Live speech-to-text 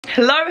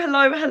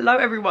Hello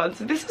everyone.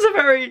 So this is a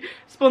very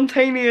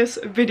spontaneous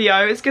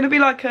video. It's going to be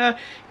like a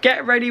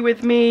get ready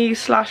with me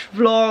slash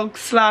vlog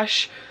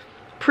slash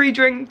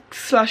pre-drink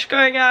slash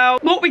going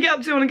out. What we get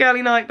up to on a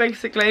girly night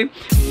basically.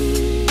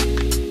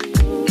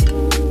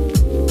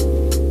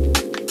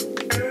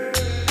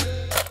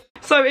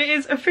 So it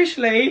is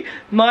officially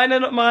mine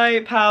and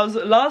my pals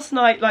last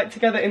night, like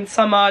together in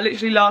summer,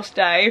 literally last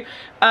day.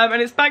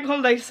 And it's bank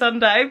holiday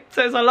Sunday.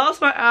 So it's our last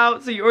night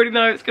out, so you already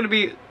know it's going to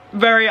be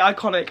very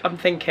iconic, I'm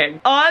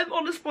thinking. I'm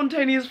on a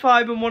spontaneous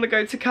vibe and want to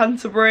go to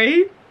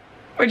Canterbury,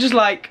 which is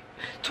like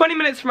 20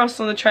 minutes from us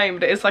on the train,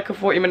 but it is like a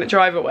 40-minute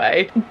drive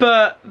away.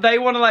 But they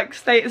want to like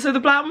stay, so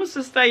the plan was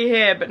to stay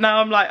here, but now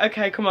I'm like,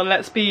 okay, come on,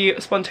 let's be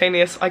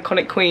spontaneous,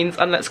 iconic queens,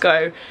 and let's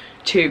go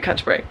to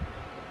Canterbury.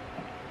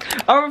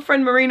 Our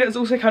friend Marina is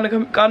also kind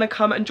of gonna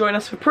come and join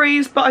us for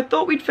prees, but I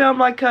thought we'd film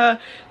like a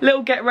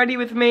little get ready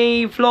with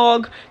me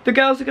vlog. The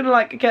girls are gonna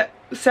like get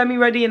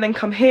semi-ready and then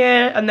come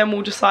here, and then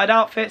we'll decide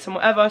outfits and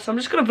whatever. So I'm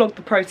just gonna vlog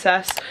the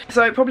process.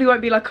 So it probably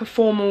won't be like a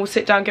formal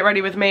sit down get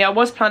ready with me. I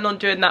was planning on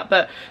doing that,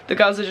 but the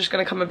girls are just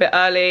gonna come a bit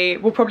early.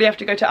 We'll probably have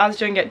to go to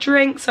Asda and get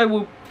drinks, so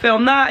we'll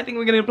film that. I think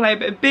we're gonna play a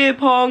bit of beer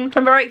pong.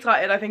 I'm very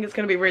excited. I think it's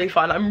gonna be really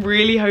fun. I'm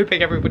really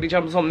hoping everybody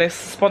jumps on this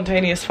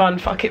spontaneous fun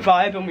fuck it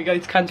vibe and we go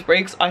to Canterbury,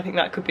 because I think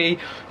that could be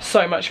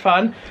so much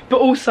fun. But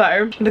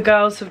also the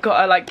girls have got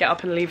to like get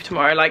up and leave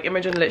tomorrow. Like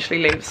Imogen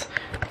literally leaves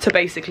to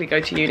basically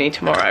go to uni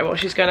tomorrow. Well,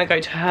 she's gonna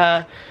go to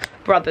her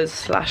brother's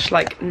slash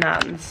like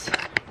nan's,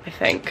 I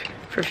think,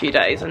 for a few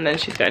days, and then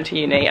she's going to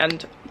uni,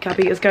 and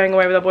Gabby is going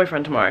away with her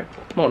boyfriend tomorrow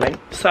morning.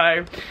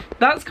 So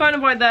that's kind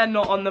of why they're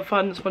not on the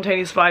fun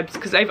spontaneous vibes,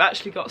 because they've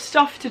actually got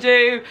stuff to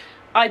do.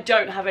 I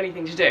don't have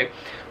anything to do.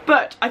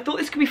 But I thought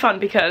this could be fun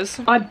because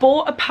I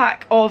bought a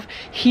pack of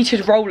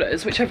heated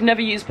rollers, which I've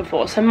never used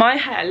before. So my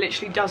hair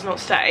literally does not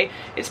stay.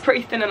 It's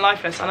pretty thin and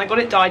lifeless, and I got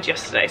it dyed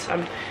yesterday, so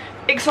I'm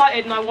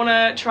excited and I want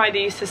to try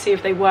these to see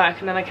if they work,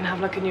 and then I can have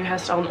like a new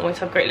hairstyle and always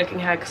have great looking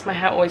hair, because my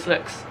hair always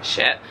looks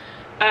shit.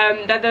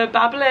 They're the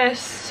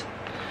Babyliss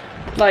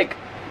like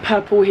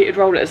purple heated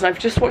rollers, and I've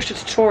just watched a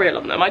tutorial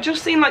on them. I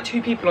just seen like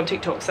 2 people on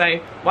TikTok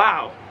say,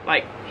 wow,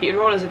 like heated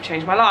rollers have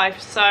changed my life.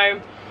 So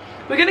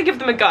we're gonna give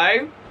them a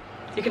go.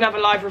 You can have a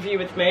live review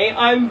with me.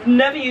 I've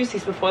never used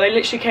these before. They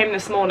literally came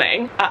this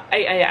morning at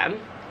 8 AM.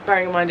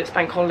 Bearing in mind it's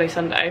bank holiday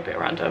Sunday, a bit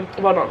random.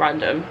 Well, not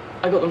random.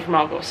 I got them from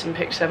Argos and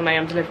picked 7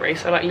 AM delivery,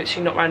 so like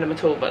literally not random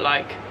at all, but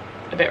like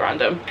a bit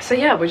random. So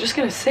yeah, we're just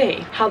gonna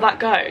see how that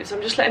goes.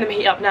 I'm just letting them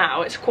heat up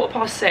now. It's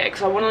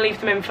 6:15. I want to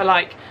leave them in for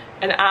like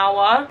an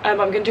hour. I'm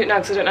gonna do it now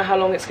because I don't know how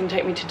long it's gonna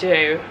take me to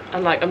do,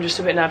 and like I'm just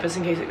a bit nervous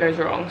in case it goes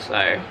wrong. So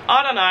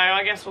I don't know,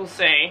 I guess we'll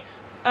see.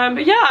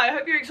 But yeah, I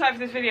hope you're excited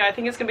for this video. I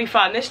think it's gonna be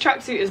fun. This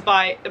tracksuit is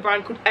by a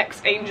brand called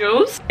X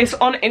Angels. It's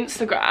on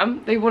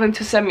Instagram. They wanted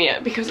to send me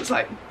it because it's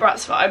like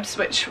Bratz vibes,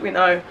 which we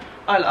know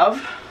I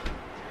love.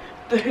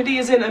 The hoodie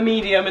is in a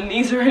medium and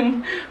these are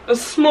in a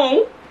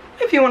small,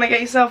 if you want to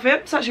get yourself in.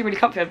 It's actually really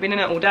comfy. I've been in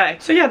it all day.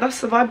 So yeah,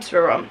 that's the vibes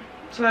we're on.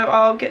 So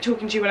I'll get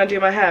talking to you when I do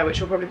my hair, which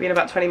will probably be in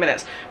about 20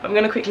 minutes. But I'm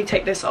going to quickly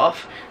take this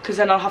off, because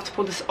then I'll have to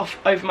pull this off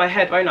over my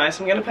head, won't I?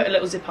 So I'm going to put a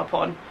little zip up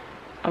on,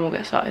 and we'll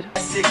get started.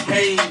 So,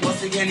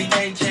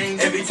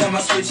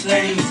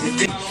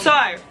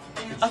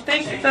 I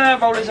think the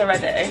rollers are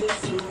ready.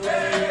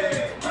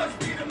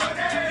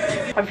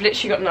 I've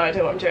literally got no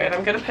idea what I'm doing.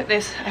 I'm going to put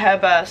this Hair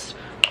Burst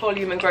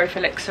Volume and Growth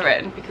Elixir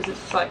in, because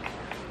it's like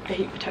a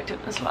heat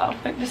protectant as well. I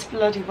think this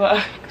bloody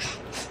works.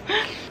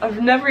 I've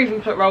never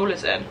even put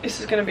rollers in. This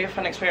is going to be a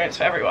fun experience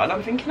for everyone.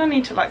 I'm thinking I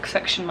need to like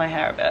section my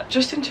hair a bit,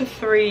 just into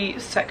 3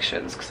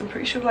 sections, because I'm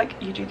pretty sure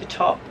like you do the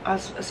top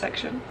as a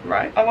section,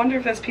 right? I wonder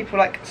if there's people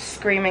like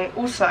screaming.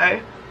 Also,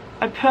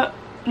 I put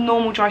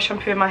normal dry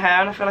shampoo in my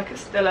hair and I feel like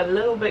it's still a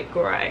little bit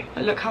grey.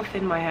 Look how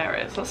thin my hair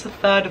is. That's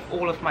 1/3 of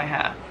all of my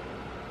hair.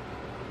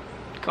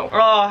 Cool.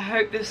 Oh, I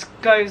hope this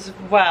goes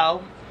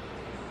well.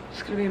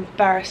 It's gonna be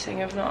embarrassing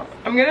if not.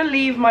 I'm gonna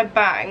leave my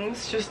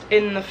bangs just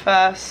in the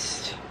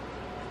first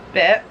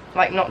bit,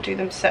 like not do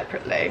them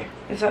separately.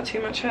 Is that too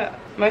much hair?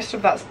 Most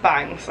of that's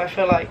bangs, so I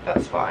feel like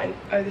that's fine.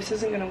 Oh, this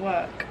isn't gonna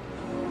work.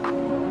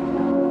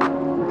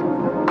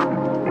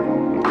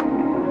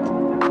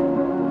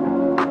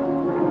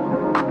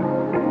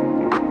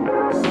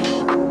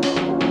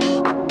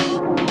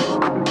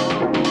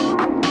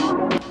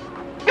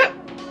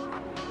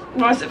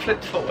 Why is it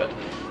flipped forward?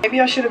 Maybe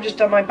I should have just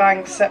done my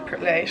bangs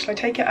separately. Should I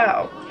take it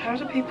out? How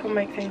do people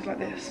make things like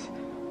this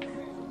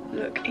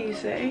look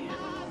easy?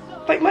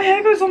 Like, my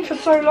hair goes on for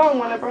so long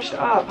when I brush it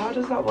up. How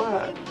does that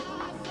work?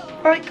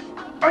 Like,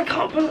 I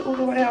can't pull it all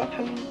the way up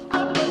and...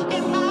 Love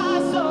me.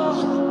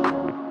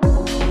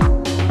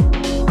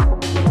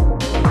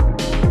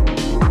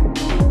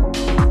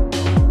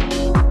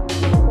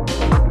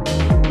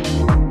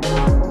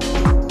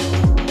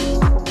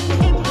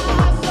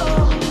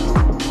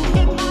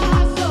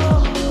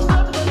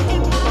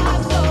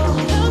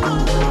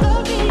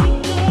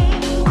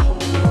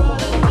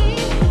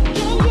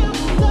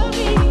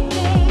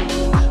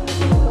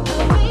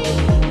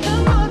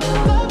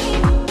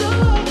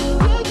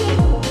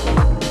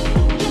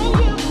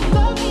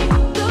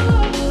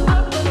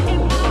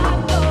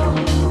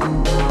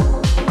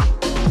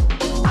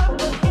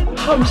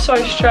 I'm so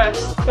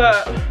stressed,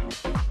 but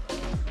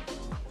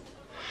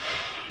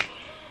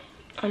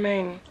I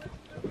mean,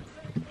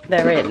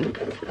 they're in.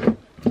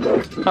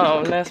 Oh,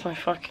 and there's my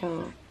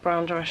fucking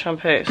brown dry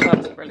shampoo, so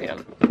that's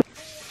brilliant.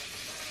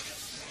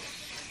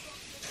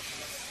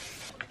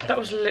 That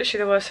was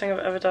literally the worst thing I've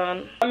ever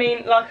done. I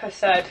mean, like I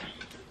said,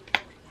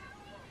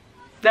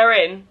 they're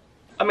in.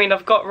 I mean,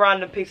 I've got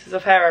random pieces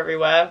of hair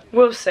everywhere.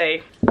 We'll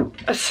see.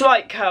 A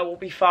slight curl will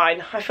be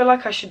fine. I feel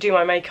like I should do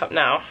my makeup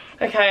now.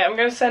 Okay, I'm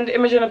going to send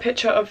Imogen a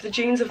picture of the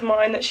jeans of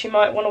mine that she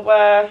might want to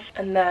wear.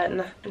 And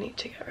then I need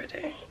to get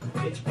ready.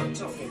 I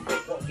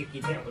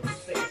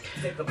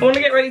want to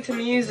get ready to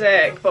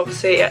music, but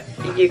obviously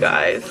you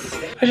guys.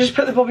 I just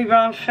put the Bobbi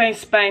Brown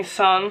face base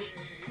on.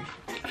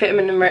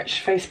 Vitamin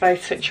enriched face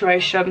base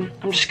situation.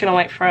 I'm just going to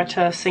wait for her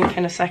to sink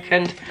in a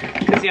second.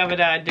 Because the other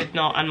day I did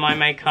not, and my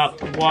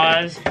makeup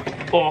was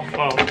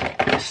awful.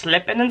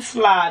 Slipping and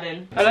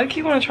sliding. I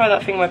low-key want to try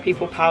that thing where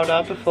people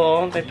powder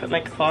before they put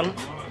makeup on.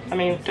 I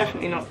mean,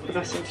 definitely not the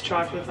best thing to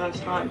try for the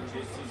first time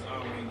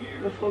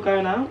before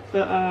going out,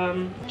 but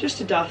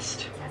just a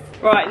dust.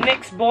 Right,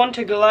 NYX Born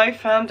to Glow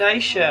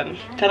foundation.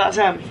 10 out of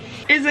 10.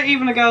 Is it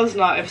even a girls'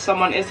 night if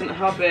someone isn't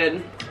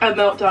having a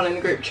meltdown in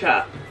the group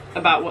chat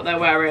about what they're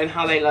wearing and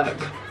how they look?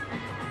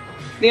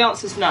 The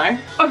answer's no. I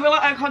feel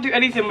like I can't do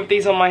anything with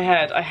these on my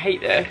head. I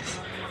hate this.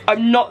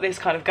 I'm not this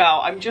kind of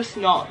girl. I'm just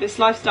not. This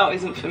lifestyle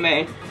isn't for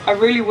me. I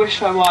really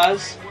wish I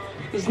was.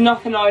 There's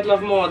nothing I'd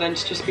love more than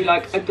to just be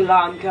like a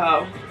glam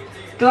girl.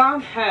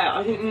 Glam hair.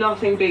 I think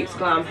nothing beats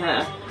glam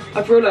hair.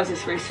 I've realised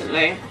this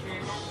recently.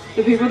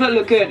 The people that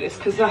look good is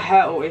because their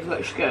hair always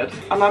looks good.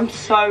 And I'm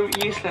so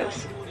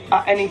useless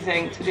at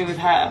anything to do with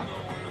hair.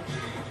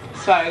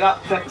 So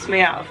that puts me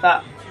out of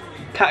that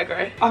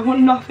category. I want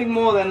nothing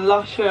more than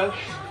luscious,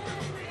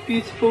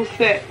 beautiful,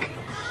 thick,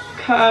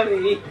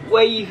 curly,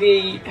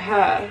 wavy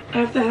hair. I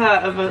have the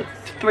hair of a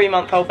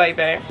 3-month-old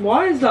baby.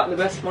 Why is that the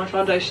best my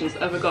foundation's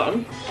ever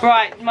gone?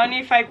 Right, my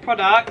new fave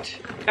product.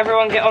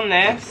 Everyone get on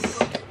this.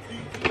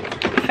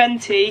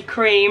 Fenty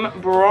Cream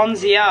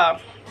Bronzer.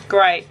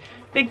 Great.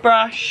 Big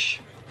brush.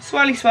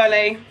 Swirly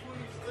swirly.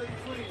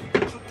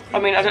 I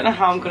mean, I don't know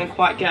how I'm going to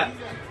quite get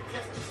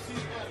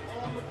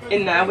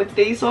in there with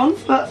these on,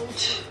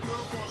 but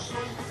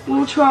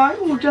we'll try.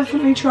 We'll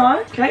definitely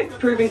try. Okay,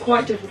 proving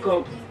quite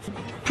difficult.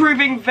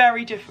 Proving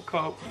very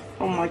difficult.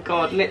 Oh my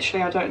god,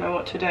 literally I don't know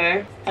what to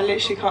do. I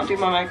literally can't do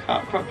my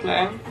makeup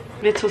properly.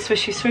 Little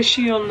swishy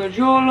swishy on the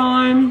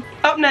jawline.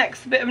 Up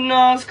next, a bit of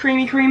NARS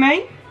Creamy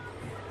Creamy.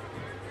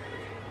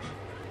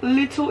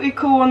 Little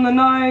ickle on the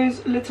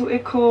nose, little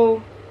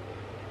ickle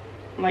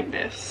like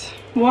this.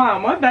 Wow,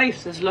 my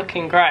base is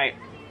looking great.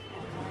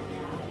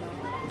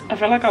 I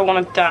feel like I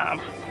want to dab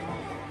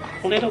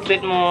a little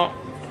bit more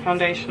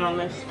foundation on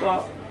this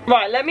spot.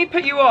 Right, let me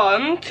put you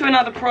on to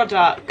another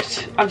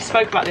product. I've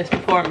spoke about this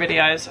before in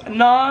videos.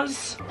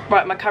 NARS,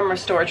 right, my camera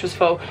storage was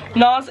full.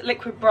 NARS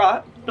Liquid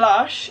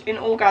Blush in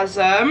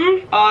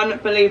Orgasm.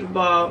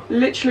 Unbelievable.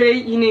 Literally,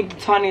 you need the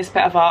tiniest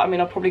bit of art. I mean,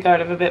 I'll probably go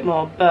over a bit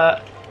more,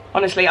 but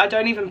honestly, I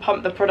don't even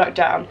pump the product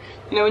down.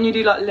 You know when you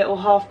do like little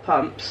half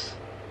pumps?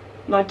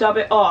 And I dab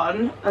it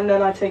on, and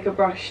then I take a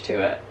brush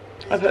to it.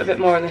 I put a bit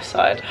more on this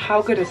side.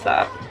 How good is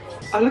that?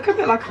 I look a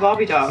bit like a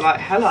Barbie doll, like,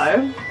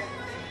 hello.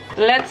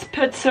 Let's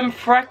put some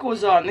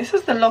freckles on. This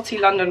is the Lottie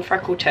London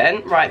Freckle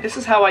Tint. Right, this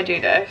is how I do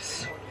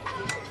this.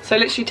 So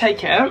literally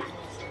take it.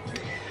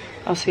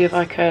 I'll see if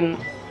I can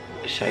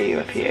show you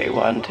a few.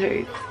 1,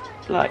 2,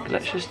 like,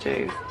 let's just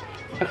do,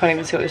 I can't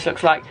even see what this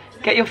looks like.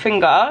 Get your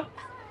finger,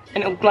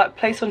 and it'll like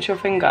place onto your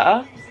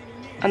finger,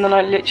 and then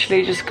I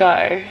literally just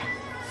go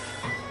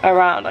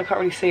around. I can't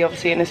really see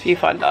obviously in this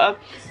viewfinder,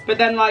 but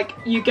then like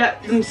you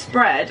get them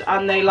spread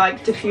and they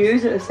like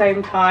diffuse at the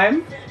same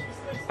time.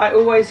 I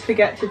always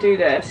forget to do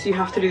this. You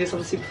have to do this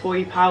obviously before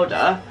you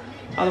powder,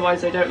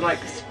 otherwise they don't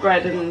like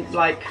spread and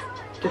like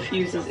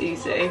diffuse as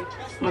easy.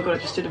 Oh my god, I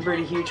just did a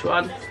really huge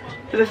one.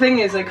 But the thing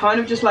is, they kind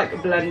of just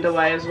like blend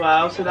away as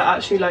well, so they're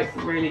actually like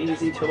really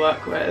easy to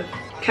work with.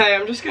 Okay,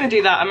 I'm just gonna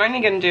do that. I'm only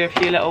gonna do a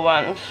few little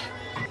ones.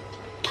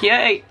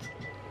 Cute.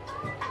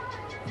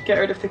 Get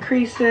rid of the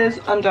creases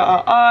under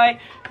our eye.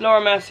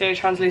 Laura Mercier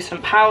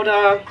Translucent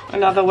Powder,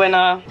 another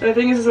winner. And the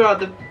thing is as well,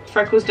 the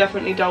freckles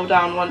definitely dull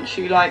down once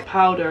you like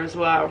powder as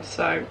well.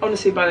 So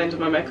honestly, by the end of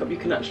my makeup, you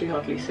can actually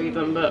hardly see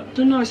them, but it's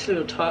a nice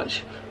little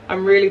touch.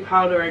 I'm really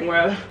powdering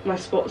where my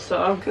spots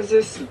are, because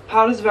this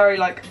powder's very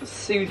like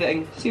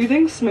soothing,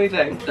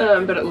 smoothing.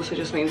 But it also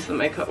just means the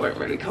makeup won't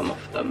really come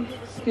off them.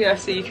 Yeah,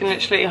 so you can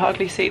literally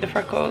hardly see the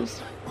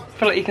freckles. I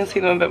feel like you can see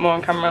them a bit more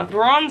on camera.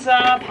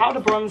 Bronzer, powder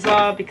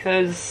bronzer,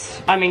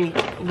 because I mean,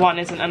 one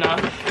isn't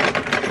enough.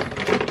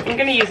 I'm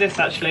gonna use this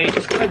actually,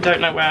 just because I don't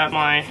know where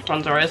my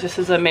bronzer is. This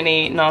is a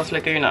mini NARS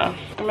Laguna.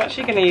 I'm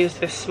actually gonna use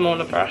this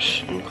smaller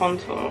brush and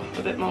contour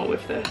a bit more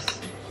with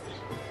this.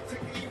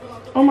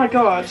 Oh my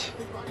god.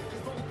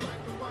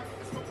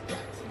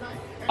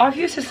 I've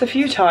used this a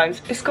few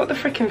times. It's got the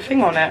freaking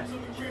thing on it.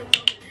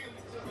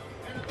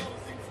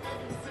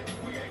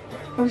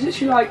 I was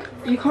literally like,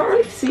 you can't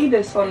really see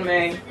this on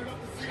me.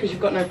 It's because you've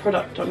got no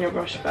product on your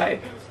brush,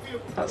 babe.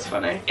 That's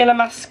funny.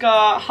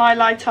 Illamasqua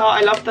highlighter.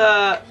 I love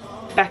the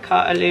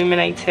Becca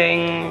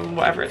illuminating,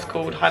 whatever it's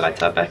called,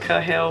 highlighter,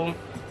 Becca Hill.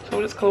 That's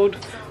what it's called.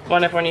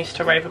 One everyone used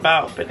to rave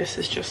about, but this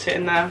is just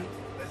sitting there.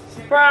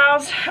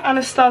 Brows,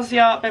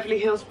 Anastasia Beverly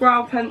Hills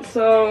brow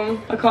pencil.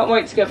 I can't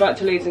wait to get back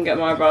to Leeds and get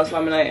my eyebrows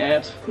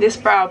laminated. This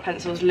brow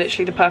pencil is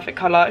literally the perfect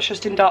colour. It's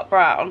just in dark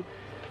brown,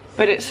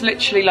 but it's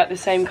literally like the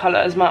same colour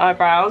as my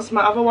eyebrows.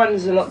 My other one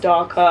is a lot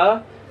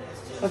darker.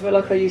 I feel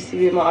like I used to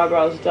do my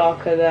eyebrows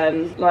darker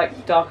than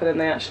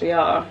they actually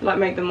are. Like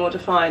make them more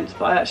defined,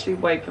 but I actually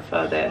way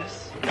prefer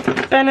this.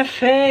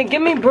 Benefit,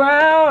 give me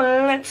brow,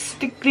 let's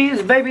stick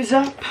these babies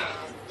up.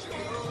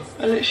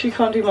 I literally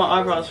can't do my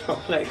eyebrows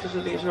properly because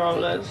of these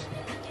rollers.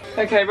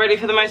 Okay, ready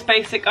for the most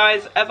basic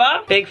eyes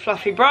ever. Big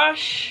fluffy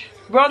brush,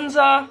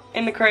 bronzer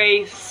in the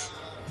crease.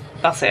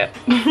 That's it.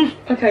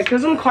 Okay,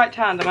 because I'm quite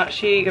tanned, I'm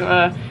actually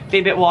gonna be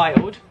a bit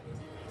wild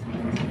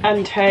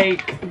and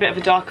take a bit of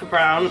a darker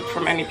brown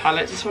from any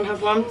palette. Does this one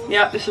have one?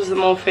 Yeah, this is the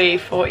Morphe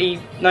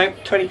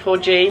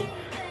 24G.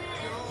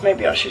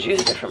 Maybe I should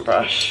use a different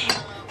brush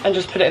and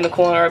just put it in the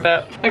corner a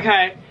bit.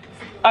 Okay,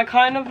 I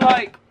kind of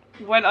like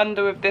went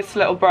under with this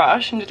little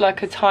brush and did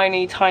like a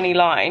tiny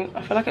line.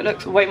 I feel like it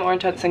looks way more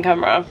intense in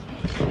camera,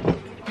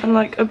 and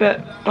like a bit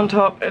on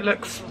top it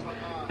looks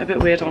a bit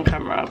weird on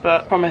camera,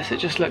 but I promise it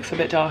just looks a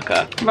bit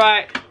darker.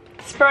 Right,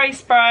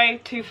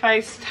 spray, Too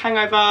Faced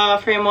Hangover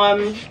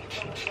 3-in-1.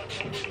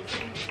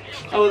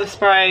 All the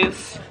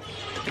sprays.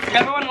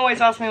 Everyone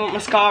always asks me what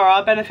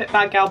mascara. Benefit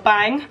Bad Gal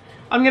Bang.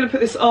 I'm gonna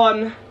put this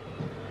on,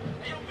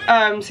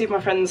 see if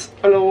my friends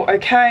are all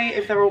okay,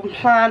 if they're all on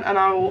plan, and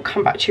I will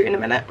come back to you in a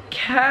minute.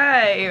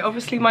 Okay,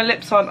 obviously my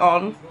lips aren't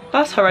on.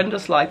 That's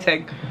horrendous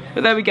lighting,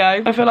 but there we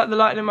go. I feel like the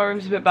lighting in my room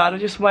is a bit bad. I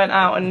just went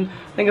out and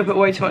I think I put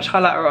way too much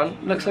highlighter on.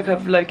 Looks like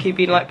I've low-key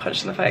been like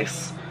punched in the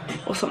face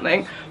or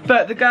something.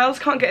 But the girls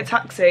can't get a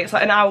taxi, it's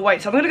like an hour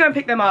wait, so I'm gonna go and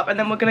pick them up, and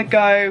then we're gonna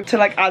go to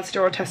like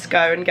Asda or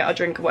Tesco and get our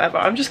drink or whatever.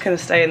 I'm just gonna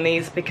stay in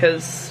these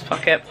because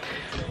fuck it.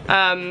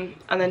 And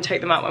then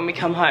take them out when we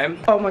come home.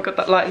 Oh my god,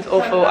 that lighting's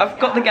awful. I've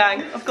got the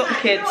gang, I've got the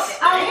kids.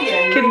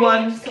 Kid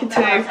 1, kid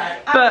 2.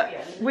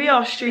 But we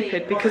are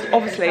stupid because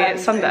obviously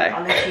it's Sunday.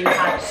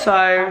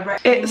 So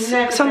it's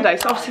Sunday,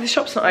 so obviously the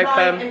shop's not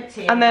open.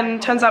 And then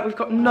turns out we've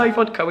got no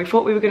vodka. We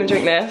thought we were gonna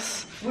drink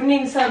this,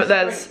 but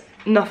there's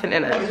nothing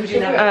in it.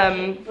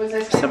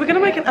 So we're gonna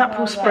make an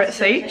apple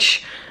spritz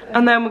each,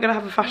 and then we're gonna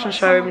have a fashion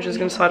show. I'm just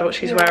gonna decide what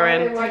she's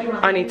wearing.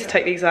 I need to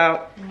take these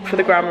out for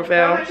the gram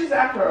reveal.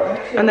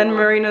 And then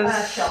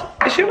Marina's,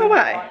 is she on her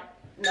way?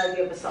 No,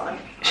 the other side.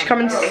 Is she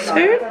coming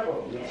soon?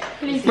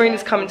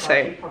 Marina's coming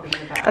soon.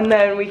 And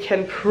then we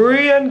can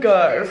pre and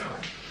go.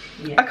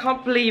 I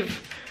can't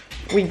believe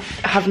we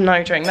have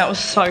no drink. That was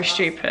so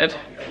stupid.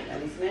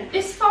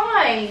 It's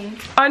fine.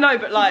 I know,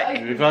 but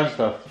like, you find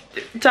stuff.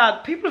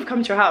 Dad, people have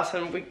come to your house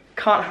and we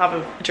can't have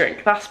a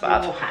drink. That's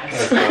bad.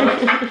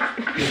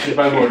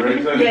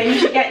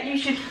 Yeah, you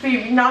should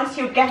be nice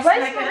to your guests.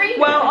 Where's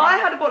Marina? Well, I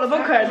had a bottle of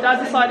vodka and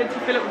Dad decided to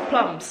fill it with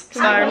plums. So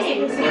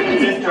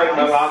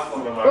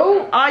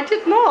oh, I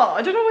did not.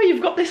 I don't know where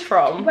you've got this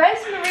from.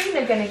 Where's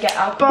Marina gonna get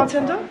alcohol?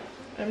 Bartender?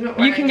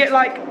 You can get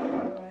like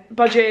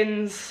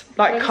Budgeons,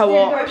 like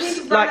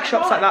co-ops, like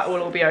shops like that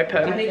will all be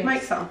open. I need to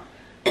make some.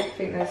 I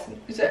think there's.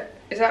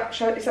 Is that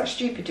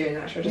stupid doing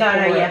that? No,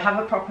 yeah, have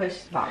a proper.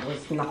 That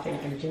was nothing,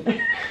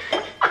 Imogen.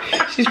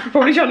 She's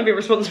probably trying to be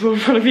responsible in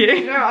front of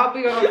you. No, I'll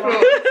be on the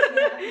floor.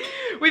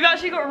 We've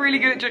actually got really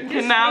good at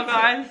drinking now,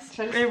 guys.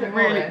 We're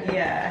really,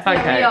 yeah.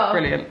 Okay,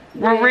 brilliant.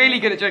 We're really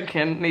good at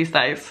drinking these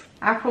days.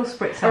 Apple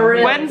spritz.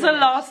 Really? When's the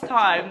last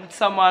time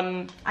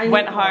someone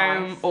went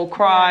home or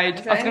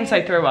cried? I was going to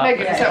say threw up.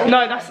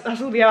 No, that's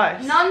all the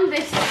ice. None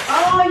this.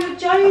 Oh, you're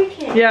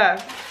joking.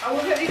 Yeah. I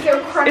will get these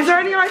little cracks. Is there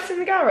any ice in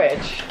the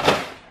garage?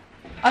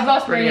 I've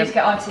asked Marina to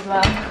get ice as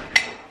well.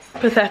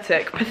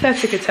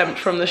 Pathetic attempt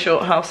from the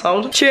Short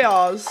household.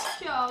 Cheers.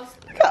 Cheers.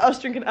 Look at us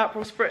drinking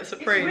Aperol Spritz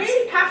at Freeze. It's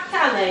really packed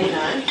down there, you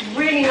know.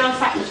 Really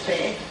nice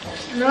atmosphere.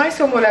 Nice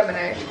or more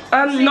lemonade?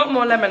 Not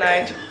more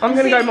lemonade. I'm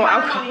going to go more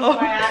alcohol.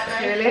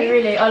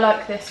 Really? I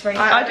like this. Really.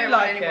 I do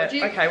like it.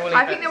 Okay, we'll leave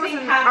I think there was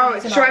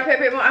an. Should I put a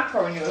bit more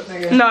alcohol in yours?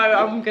 No,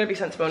 I'm going to be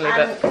sensible and leave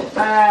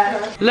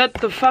it. Let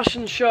the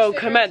fashion show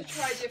commence.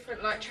 Try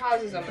different like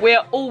trousers on. We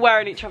are all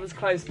wearing each other's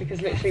clothes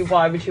because literally,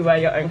 why would you wear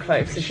your own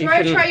clothes if you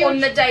couldn't? On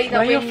the day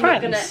that we're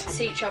not gonna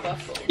see each other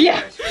for.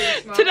 Yeah.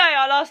 Today,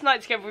 our last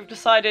night together, we've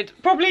decided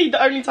probably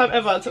the only time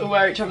ever to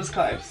wear each other's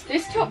clothes.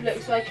 This top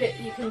looks like it.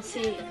 You can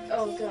see.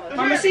 Oh god.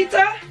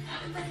 Mamacita.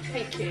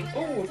 Thank you.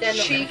 Oh, they're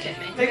not gonna fit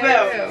me. They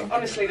will.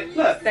 Honestly,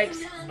 look.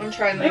 Thanks. I'm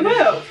trying. They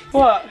will.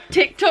 What?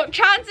 TikTok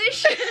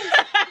transition.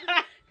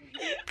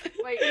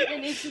 Wait, they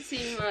need to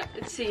see my.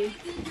 Let's see.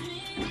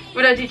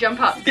 Would I do jump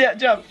up? Yeah,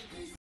 jump.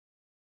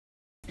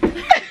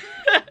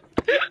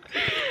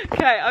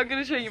 Okay, I'm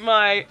gonna show you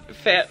my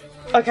fit.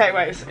 Okay,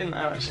 wait, it's in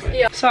there actually.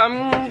 Yeah. So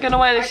I'm gonna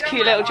wear this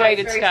cute little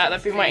jaded skirt that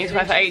I've been waiting to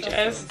wear for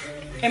ages.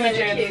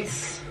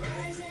 Imogen's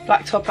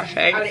black top, I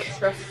think.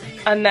 AliExpress.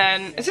 And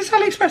then, is this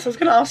AliExpress? I was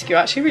gonna ask you,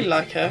 I actually really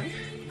like it.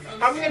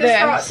 I'm going to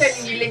start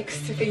sending you links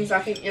to things I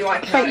think you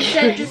like. Thank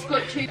you. They've just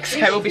got two.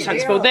 Okay, we'll be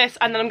sensible. This,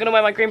 and then I'm going to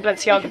wear my green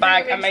Balenciaga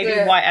bag and maybe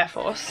white Air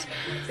Force.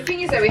 The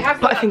thing is though, we have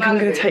But I think I'm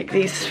going to take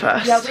these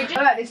first. Yeah, we do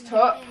like this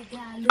top.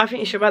 I think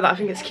you should wear that. I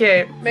think it's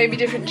cute. Maybe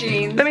different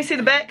jeans. Let me see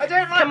the back. I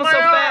don't like Camel my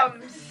soft back.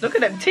 arms. Look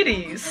at them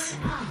titties.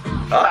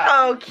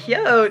 Oh,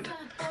 cute.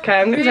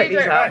 Okay, I'm going to I take really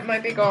these don't out. like my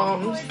big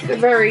arms. They're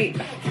very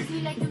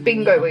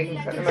bingo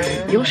wings at the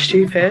moment. You're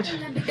stupid.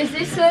 Is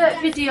this a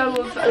video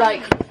of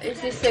like?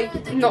 Is this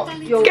a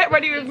not your? Get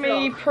ready with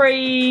me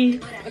pre.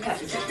 Okay.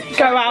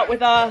 Go out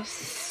with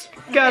us.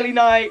 Girly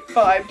night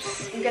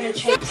vibes. I'm gonna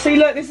change. See,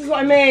 look, this is what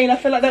I mean. I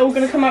feel like they're all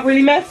going to come out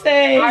really messy.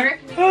 I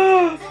reckon.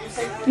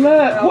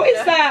 Look, what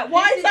is that?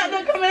 Why is that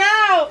not coming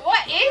out?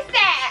 What is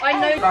that? I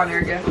know. Runner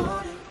again.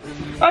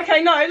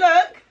 Okay, no,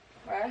 look.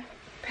 Where?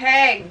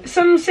 Peg.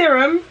 Some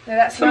serum, No,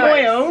 that's some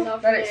nice. oil.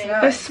 That looks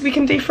nice. Let's, we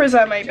can defrizz her Do you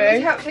want me to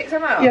maybe. help take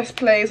some out? Yes,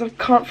 please. I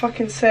can't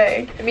fucking see.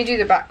 Let me do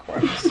the back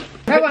ones.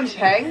 That one's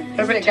Peg.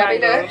 A bit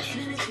tangled.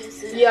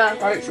 Yeah.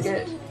 That looks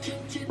good.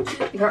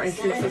 You can't really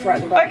see what's right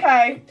at the back.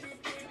 Okay,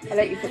 I'll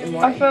let you put them I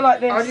white. feel like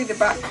this. I'll do the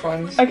back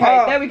ones. Okay,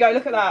 Oh. there we go.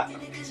 Look at that.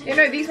 You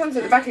know, these ones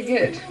at the back are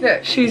good.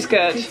 Look. She's Do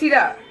you good. see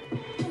that?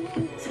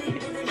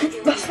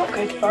 That's not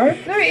good, bro.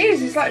 No, it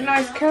is. It's like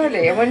nice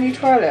curly. And when you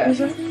twirl it.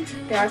 Is it?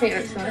 Yeah, I think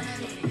it looks nice.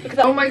 Look at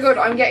that. Oh my god,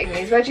 I'm getting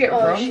these. Where'd you get them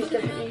Oh, from? she's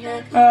definitely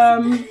here.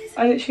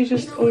 I literally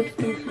just ordered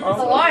them from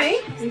Argos.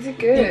 Hello. These are You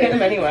can get them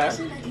good. anywhere.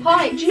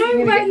 Hi. Do you know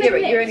Yeah, where but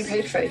Megan you is?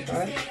 only paid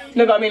 £35.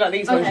 No, but I mean like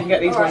these ones. You can get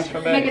these Alright. ones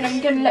from Megan, Boots.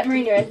 I'm gonna let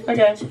Marina in.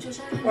 Okay.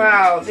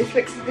 Wow, this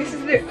looks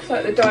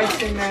like the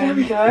Dyson. There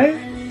we go.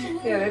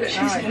 Yeah, they look She's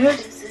nice.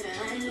 good.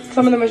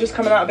 Some of them are just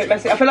coming out a bit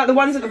messy. I feel like the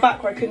ones at the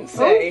back where I couldn't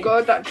see. Oh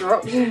god, that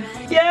dropped.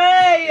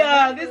 Yay!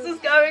 This is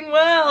going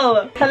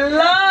well.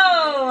 Hello.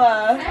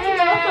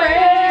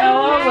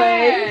 How are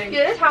we?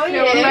 Good. How are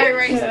you?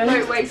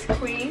 Low waist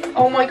queen.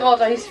 Oh my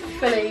god, I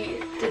fully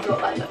did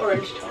not like the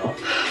orange top.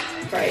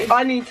 Right.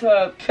 I need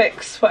to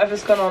fix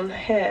whatever's gone on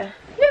here.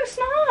 Looks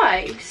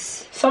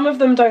nice. Some of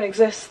them don't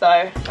exist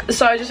though.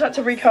 So I just had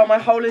to recurl my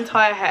whole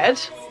entire head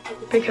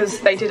because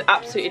they did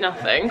absolutely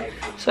nothing.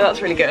 So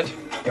that's really good.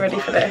 You ready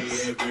for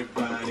this?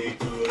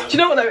 Do you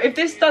know what though? If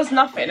this does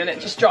nothing and it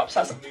just drops,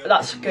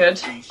 that's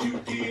good.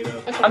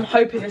 I'm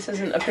hoping this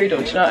isn't a poodle,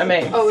 do you know what I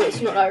mean? Oh,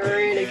 it's not like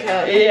really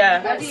curly.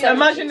 Yeah. So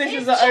imagine this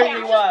is the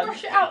only one.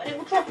 Brush it out and it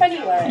will drop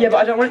anyway. Yeah, but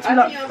I don't want it to be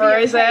like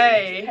frizzy.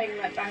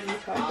 Like banging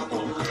top.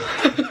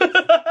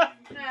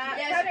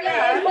 Yeah, split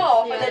it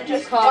off and then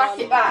just whack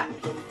it back.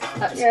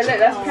 That's Yeah, look,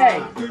 that's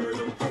Peg.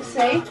 Let's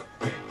see.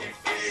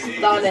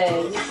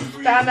 Stunning.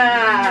 Dana.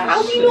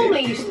 How do you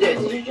normally used to do it?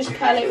 Did you just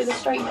curl it with a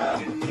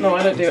straightner? No,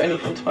 I don't do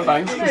anything to my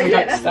bangs No, because I yeah,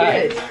 don't that's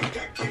stay.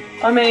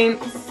 good. I mean,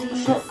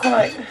 it's not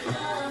quite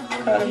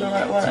curling the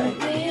right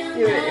way.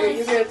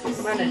 You're good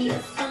to manage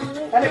it.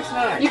 That looks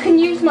nice. You can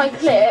use my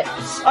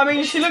clips. I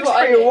mean, she looks What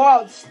I pretty did.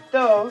 wild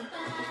still.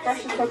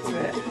 Brush the top of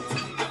it.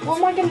 What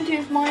am I going to do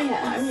with my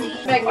hair?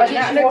 Meg, I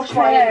that didn't looks wash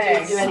mine and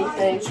Peg. didn't do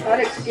anything. That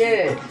looks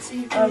good.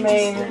 I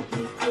mean,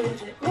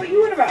 What are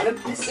you on about?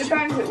 The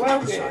bangs look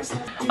well good.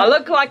 I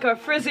look like a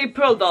frizzy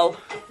poodle.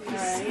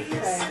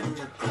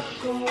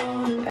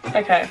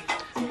 Okay,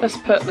 let's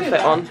put the fit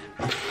on.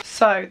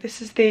 So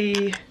this is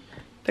the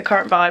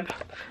current vibe.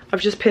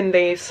 I've just pinned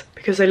these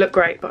because they look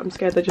great, but I'm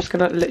scared they're just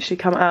gonna literally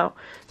come out.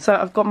 So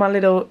I've got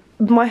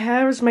my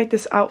hair has made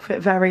this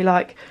outfit very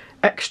like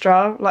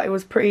extra. Like it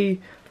was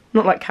pretty,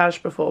 not like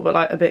cash before, but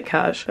like a bit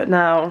cash. But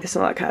now it's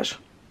not like cash.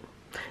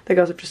 The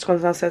girls have just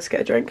gone downstairs to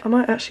get a drink. I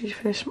might actually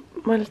finish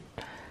my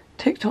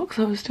TikToks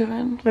I was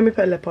doing. Let me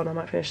put a lip on. I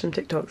might finish some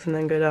TikToks and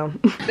then go down.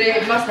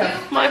 They must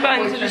have. My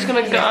bangs are just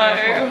gonna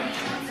go.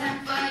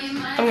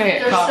 I'm gonna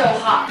get cut. So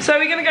hot. So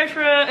we're gonna go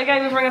for a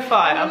game of Ring of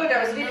Fire. Oh,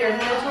 that was video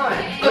the whole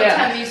time. Got Yeah.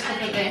 10 views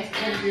completely.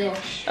 Oh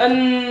gosh.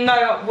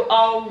 No,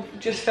 I'll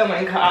just film it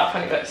and cut out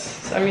funny bits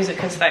so music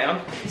can stay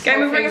on.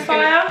 Game of Ring of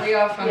Fire? We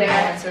are fun.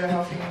 Yeah. So the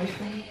whole thing will be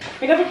fun.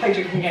 We never play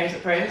drinking games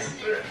at Praise.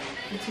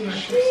 Too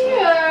much.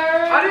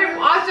 Yeah.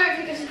 I don't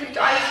think this is good.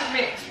 I just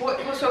mix. What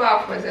sort of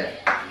alcohol is it?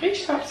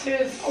 Each type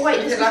is. Oh wait,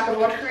 Is this it like a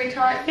vodka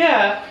type?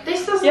 Yeah.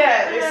 this doesn't.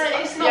 Yeah,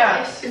 it's not.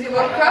 yeah. This. Is it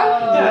vodka?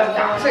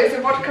 Yeah. So it's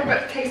a vodka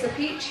but tastes of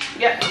peach?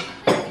 Yeah.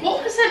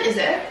 What percent is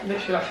it?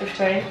 Literally like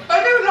 15.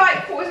 I don't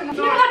like poison. You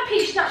never had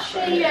peach nuts,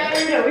 yeah.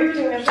 Yeah, we were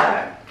doing a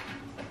show.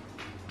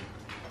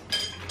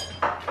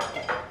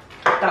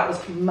 That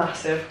was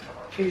massive.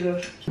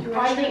 Jesus.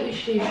 I think we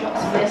should do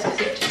shots of this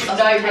because it just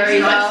doesn't very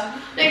taste well. nice.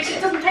 No, because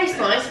it doesn't taste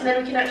nice, and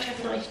then we can actually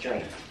have a nice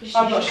drink. We should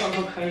I'm do not shots.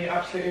 sure vodka, you're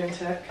absolutely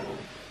into it.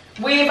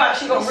 We've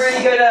actually got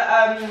really good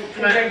at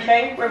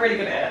drinking. We're really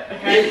good at it,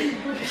 okay?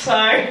 So,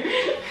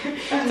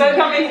 don't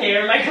come in here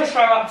and make us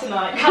throw up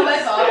tonight.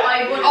 However,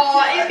 I want.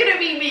 Oh, it's gonna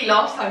be me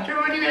last time. Do you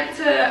remember when you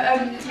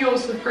went to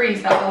yours for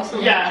freeze that last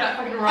one? Yeah.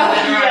 Fucking right.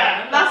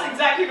 Yeah, that's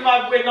exactly the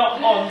vibe we're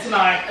not on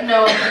tonight.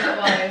 No, I'm not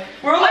lying.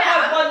 We're all I like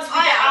am. once we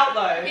I get am. out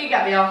though. You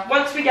get me off.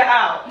 Once we get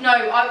out. No,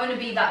 I want to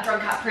be that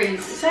drunk at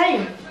Prees.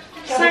 Same.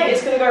 Say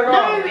it's gonna go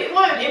wrong. No, it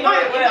won't. It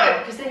won't. will.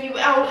 Because then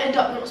I'll end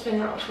up not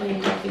spending that much money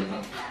on coffee.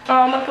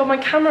 Oh my god, my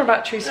camera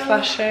battery's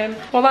flashing.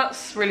 Well,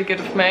 that's really good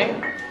of me.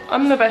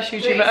 I'm the best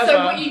YouTuber ever.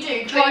 So what you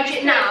do, charge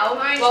it now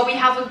while we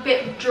have a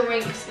bit of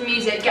drinks,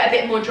 music, get a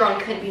bit more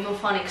drunk, and it'll be more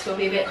funny because we'll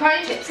be a bit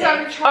tipsy.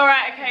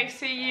 Alright, okay,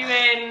 see you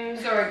in...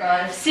 Sorry,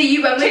 guys. See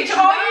you when we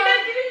TikTok.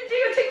 Oh, you didn't do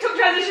your TikTok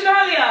transition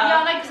earlier?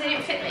 Yeah, no, because they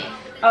didn't fit me.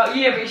 Oh,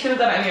 yeah, but you should have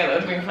done it anyway, that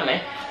would have been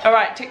funny.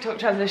 Alright, TikTok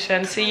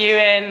transition. See you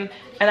in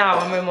an hour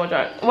when we're more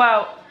drunk.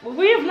 Well,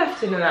 we have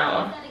left in an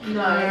hour.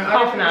 No,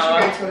 half an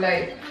hour. Go till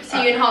late.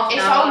 See you in half an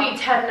hour. It's only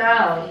 10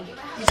 now.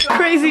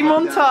 Crazy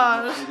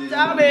montage.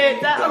 Damn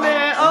it, damn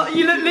it. Oh,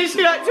 you look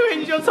literally like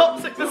twins, your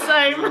tops look the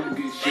same.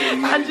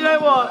 And you know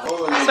what?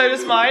 So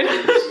does mine.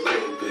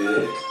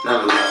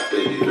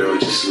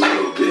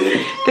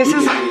 This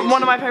is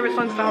one of my favourite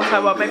songs in the whole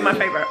entire world, maybe my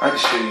favourite.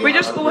 We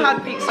just all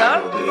had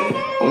pizza.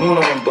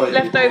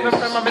 Left over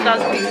from Mum and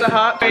Dad's Pizza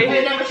Hut.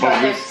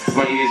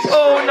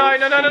 Oh no,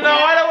 no, no, no, no,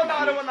 I don't want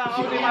that, I don't want that.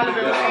 I'll do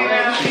Malibu.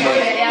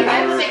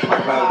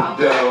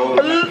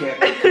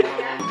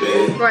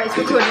 Right, it's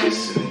recording.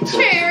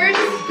 Cheers!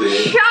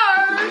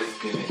 Cheers!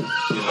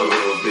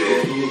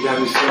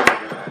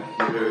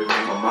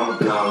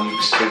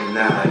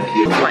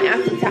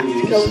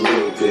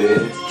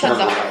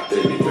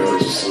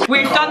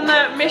 We've done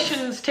the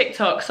missions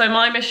TikTok, so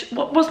my mission,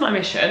 what was my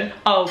mission?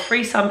 Oh,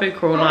 free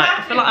Sambuca all night.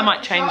 I feel like I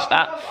might change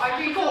that.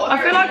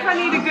 I feel like I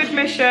need a good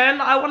mission.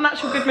 I want an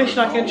actual good mission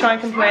I can try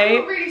and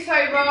complete. Really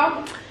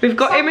sober. We've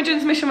got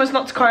Imogen's mission was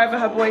not to cry over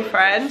her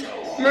boyfriend.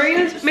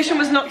 Marina's mission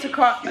was not to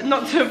cry,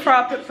 not to throw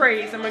up at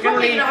Freeze, and we're gonna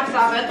leave.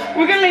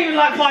 We're gonna leave in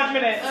like 5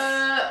 minutes.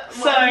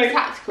 So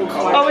Tactical.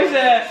 oh, is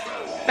it?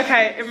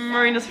 Okay,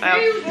 Marina's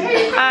failed.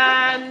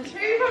 And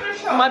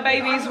my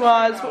baby's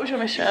was, what was your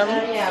mission?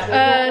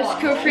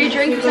 Secure free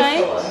drink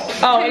tonight.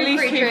 Oh, at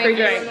least 2 free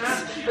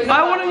drinks.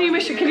 I want a new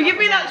mission. Can you give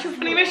me an actual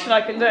funny mission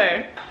I can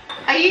do?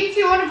 Are you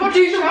two on a vodka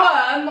Do the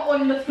shot? worm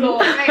on the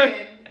floor.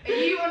 Are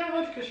you on a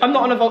vodka shot? I'm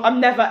not on a vodka. I'm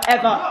never,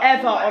 ever,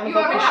 ever on a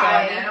vodka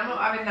shot. I'm not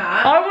having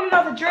that. I want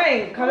another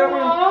drink. I don't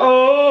want.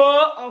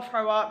 Oh, I'll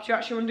throw up. Do you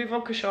actually want to do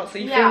vodka shots? Are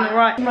you feeling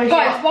alright?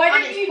 Guys, why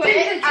don't you do the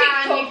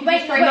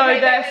TikTok? No,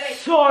 they're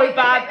so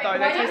bad though.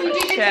 Why They don't you taste do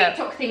like the shit.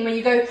 TikTok thing where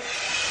you go,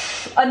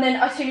 and then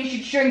as soon as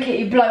you drink it,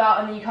 you blow out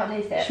and then you can't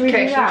taste it.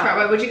 Okay, so try.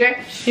 Where would you go?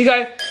 You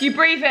go. You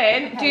breathe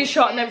in, do a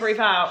shot, and then breathe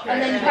out.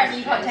 And then apparently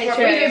you can't taste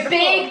Cheers. it. Do a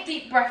big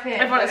deep breath in.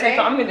 Everyone at the same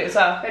time. I'm gonna do it,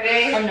 sir.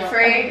 Ready? I'm not.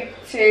 3,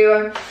 2,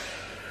 1.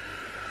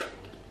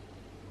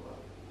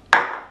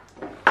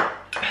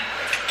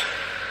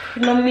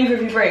 None of neither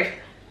of you breathe.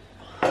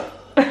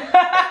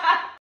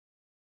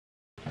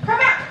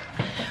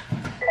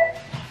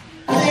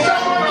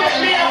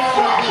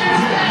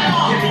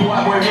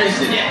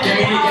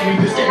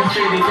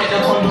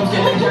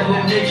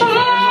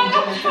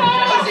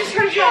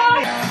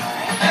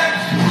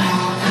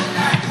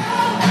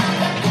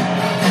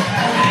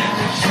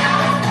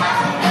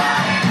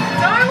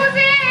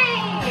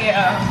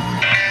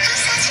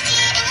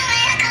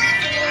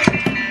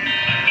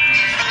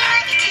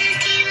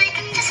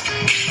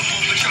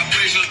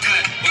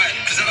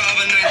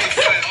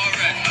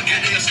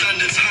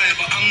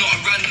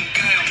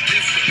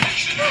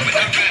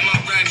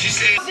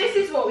 This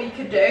is what we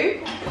could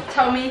do.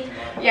 Tell me,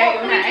 Yeah,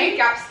 your your name. name.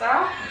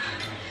 Gapstar.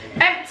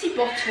 Empty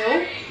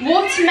bottle,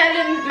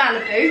 watermelon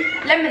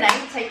Malibu,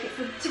 lemonade, take it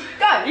to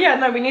go. Yeah,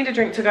 no, we need a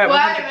drink to go.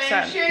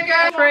 100%.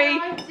 Sugar.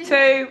 3,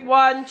 2,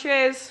 1,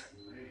 cheers.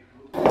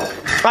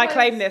 I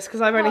claim this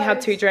because I've only had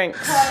 2 drinks.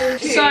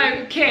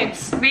 So,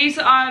 kids, these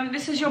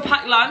this is your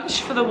packed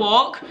lunch for the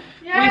walk.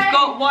 We've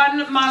got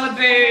 1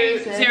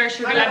 Malibu zero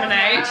sugar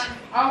lemonade.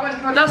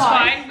 That's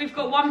fine. We've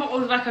got 1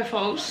 bottle of Echo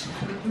Falls,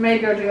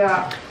 Maybe I'll do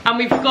that. and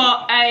we've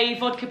got a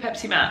vodka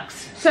Pepsi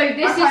Max. So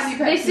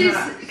this is,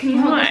 can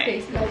you hold Right.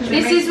 this please?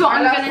 This is what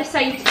I'm gonna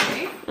say to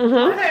you. I don't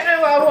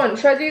know what I want.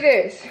 Should I do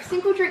this? A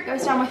single drink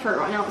goes down my throat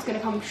right now, it's gonna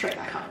come straight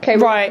back up. Okay.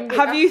 Right,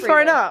 have you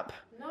thrown up?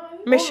 No.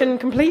 Mission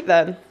complete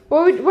then.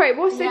 Wait,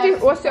 what's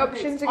the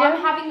options I'm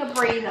again? having a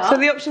breather. So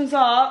the options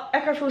are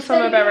Echo Falls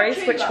Summer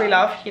Berries, which we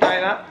love, you know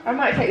that. I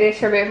might take this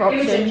for a bit of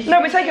options. No,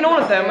 we're taking all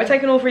of them. We're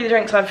taking all 3 of the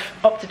drinks I've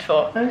opted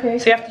for. Okay.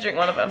 So you have to drink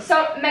one of them.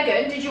 So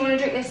Megan, did you want to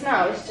drink this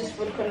now? It's just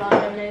vodka lime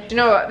lemonade. Do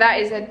you know what? That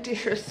is a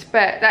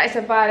disrespect. That is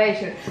a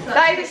violation.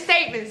 That is a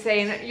statement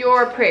saying that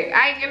you're a prick.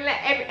 I ain't gonna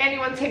let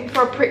anyone take me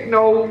for a prick.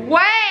 No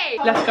way!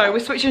 Let's go. We're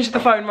switching to the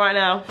phone right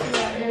now.